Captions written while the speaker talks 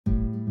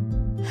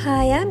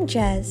Hi, I'm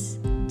Jess.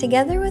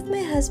 Together with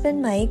my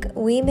husband Mike,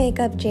 we make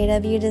up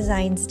JW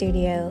Design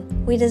Studio.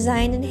 We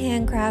design and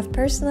handcraft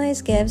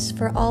personalized gifts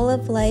for all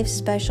of life's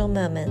special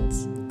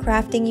moments.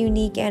 Crafting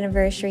unique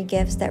anniversary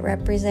gifts that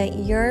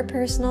represent your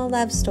personal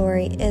love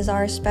story is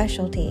our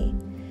specialty.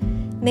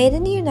 Made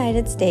in the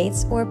United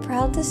States, we're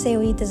proud to say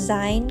we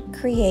design,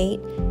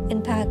 create,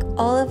 and pack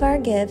all of our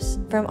gifts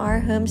from our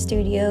home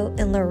studio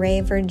in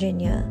Luray,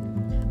 Virginia.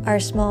 Our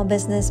small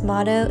business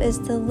motto is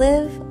to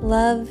live,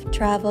 love,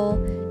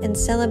 travel, and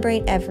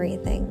celebrate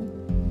everything.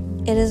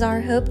 It is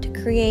our hope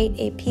to create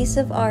a piece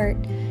of art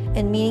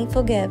and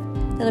meaningful gift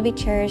that'll be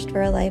cherished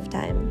for a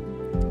lifetime.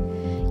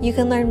 You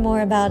can learn more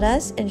about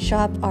us and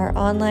shop our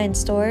online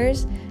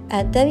stores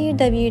at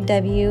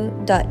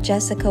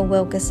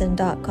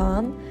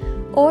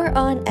www.jessicawilkison.com or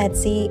on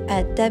Etsy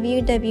at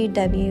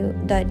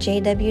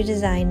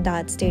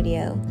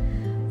www.jwdesign.studio.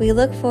 We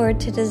look forward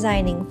to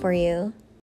designing for you.